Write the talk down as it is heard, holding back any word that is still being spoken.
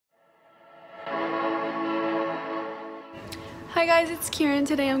Hi guys, it's Kiran.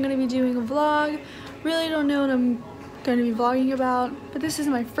 Today I'm going to be doing a vlog. Really don't know what I'm going to be vlogging about, but this is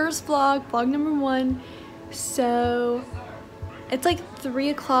my first vlog, vlog number 1. So it's like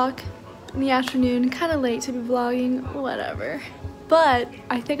 3 o'clock in the afternoon, kind of late to be vlogging, whatever. But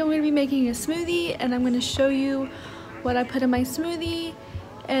I think I'm going to be making a smoothie and I'm going to show you what I put in my smoothie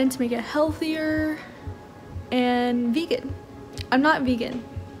and to make it healthier and vegan. I'm not vegan,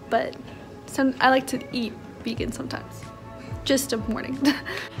 but I like to eat vegan sometimes. Just of morning.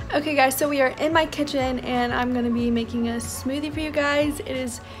 Okay guys, so we are in my kitchen and I'm gonna be making a smoothie for you guys. It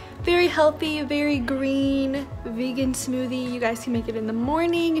is very healthy, very green, vegan smoothie. You guys can make it in the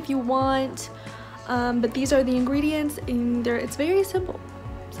morning if you want, but these are the ingredients and it's very simple.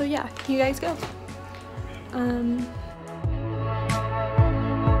 So yeah, here you guys go.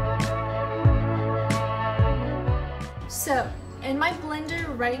 So in my blender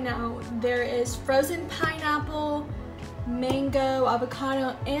right now there is frozen pineapple, mango,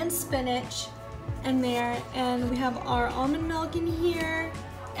 avocado, and spinach in there, and we have our almond milk in here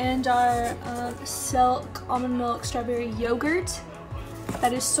and our Silk almond milk strawberry yogurt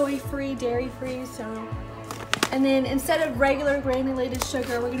that is soy free, dairy free. So, and then instead of regular granulated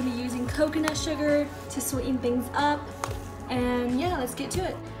sugar, we're going to be using coconut sugar to sweeten things up. And yeah, let's get to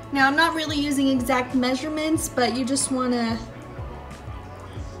it. Now I'm not really using exact measurements, but you just want to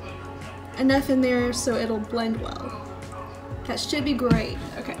enough in there so it'll blend well. That should be great.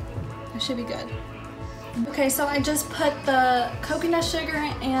 Okay, that should be good. Okay, so I just put the coconut sugar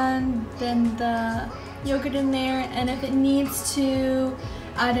and then the yogurt in there, and if it needs to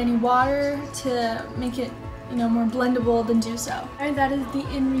add any water to make it, you know, more blendable, then do so. Alright, that is the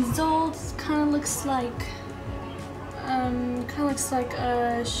end result. Kind of looks like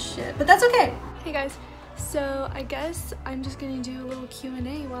shit, but that's okay. Hey guys, so I guess I'm just gonna do a little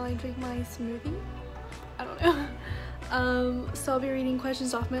Q&A while I drink my smoothie. I don't know. So I'll be reading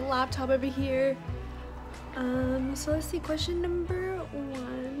questions off my laptop over here. So let's see, question number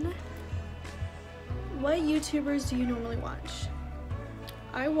 1. What YouTubers do you normally watch?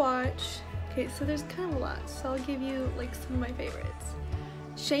 I watch, okay, so there's kind of a lot, so I'll give you like some of my favorites.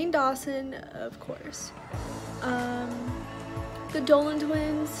 Shane Dawson, of course. The Dolan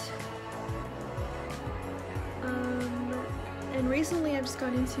twins. And recently I've just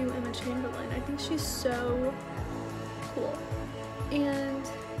got into Emma Chamberlain. I think she's so cool. And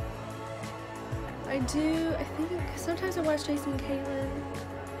I think sometimes I watch Jason and Caitlin.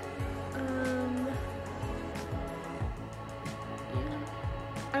 Yeah.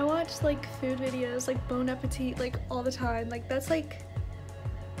 I watch like food videos like Bon Appetit like all the time. Like that's like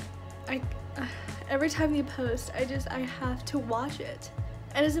every time they post I have to watch it.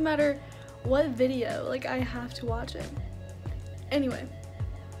 It doesn't matter what video, like I have to watch it. Anyway,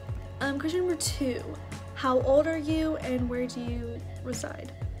 question number 2. How old are you and where do you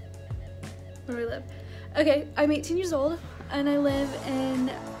reside? Where do I live? Okay, I'm 18 years old and I live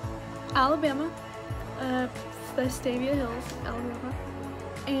in Alabama, Vestavia Hills, Alabama.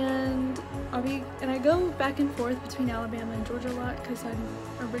 And I go back and forth between Alabama and Georgia a lot because I'm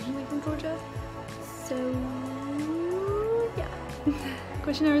originally from Georgia. So yeah.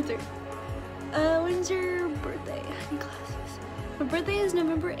 Question number 3. When's your birthday? Any classes? My birthday is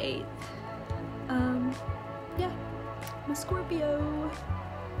November 8th. Yeah, I'm a Scorpio.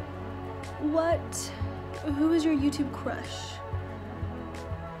 Who is your YouTube crush?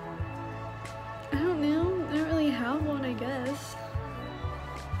 I don't know. I don't really have one, I guess.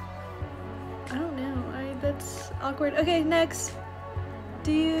 I don't know. That's awkward. Okay, next.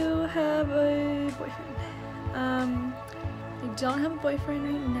 Do you have a boyfriend? I don't have a boyfriend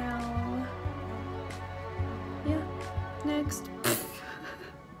right now. Yeah, next.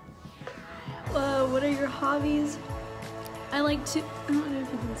 What are your hobbies? I don't know if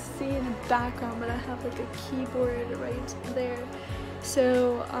you can see in the background, but I have like a keyboard right there.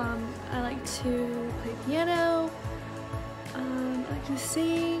 So I like to play piano, I like to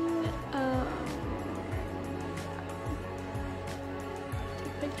sing,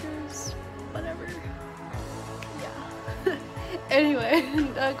 take pictures, whatever. Yeah. Anyway,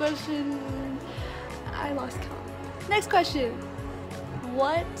 question, I lost count. Next question.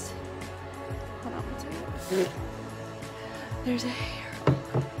 Hold on one second. There's hair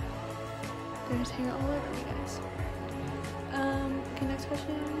all over me, guys. Okay, next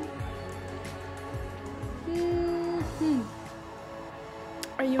question.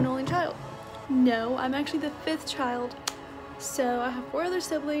 Are you an only child? No, I'm actually the 5th child. So I have 4 other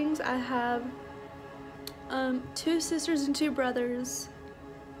siblings. I have 2 sisters and 2 brothers.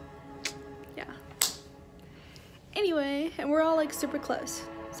 Yeah. Anyway, and we're all like super close,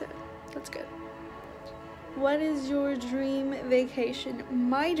 so that's good. what is your dream vacation?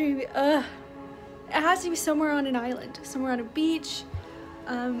 My dream, it has to be somewhere on an island, somewhere on a beach.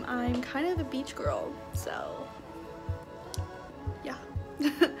 I'm kind of a beach girl, so yeah.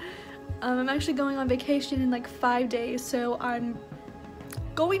 I'm actually going on vacation in like 5 days, so I'm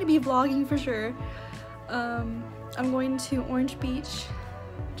going to be vlogging for sure. I'm going to Orange Beach,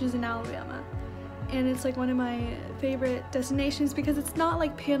 which is in Alabama, and it's like one of my favorite destinations because it's not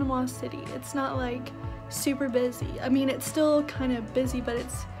like Panama City. It's not like super busy. I mean, it's still kind of busy, but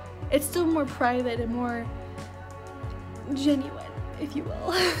it's still more private and more genuine, if you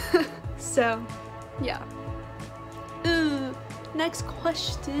will. So yeah. Next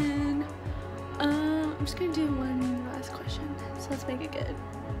question. I'm just gonna do one last question, so let's make it good.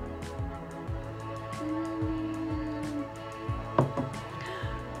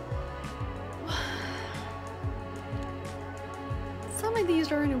 Some of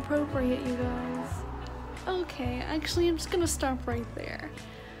these are inappropriate, you guys. Okay, actually I'm just gonna stop right there.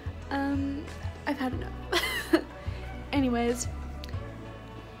 I've had enough. Anyways,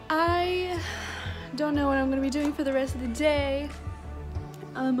 I don't know what I'm gonna be doing for the rest of the day.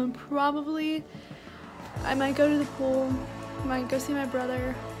 I might go to the pool, might go see my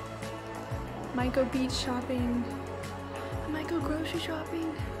brother, might go beach shopping, I might go grocery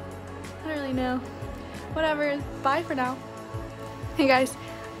shopping. I don't really know. Whatever, bye for now. Hey guys,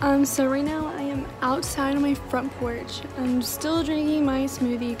 so right now I am outside on my front porch. I'm still drinking my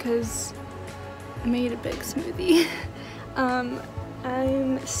smoothie because I made a big smoothie.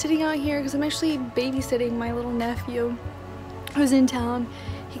 I'm sitting out here because I'm actually babysitting my little nephew who's in town.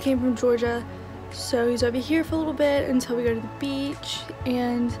 He came from Georgia, so he's over here for a little bit until we go to the beach,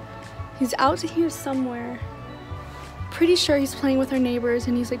 and he's out here somewhere. Pretty sure he's playing with our neighbors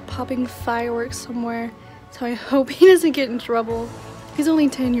and he's like popping fireworks somewhere, so I hope he doesn't get in trouble. He's only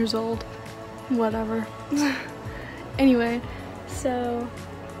 10 years old. Whatever. Anyway, so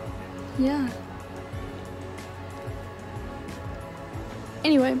yeah.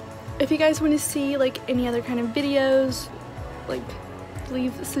 Anyway, if you guys want to see like any other kind of videos, like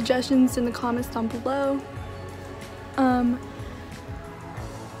leave suggestions in the comments down below.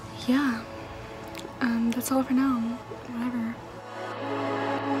 Yeah. That's all for now. Whatever.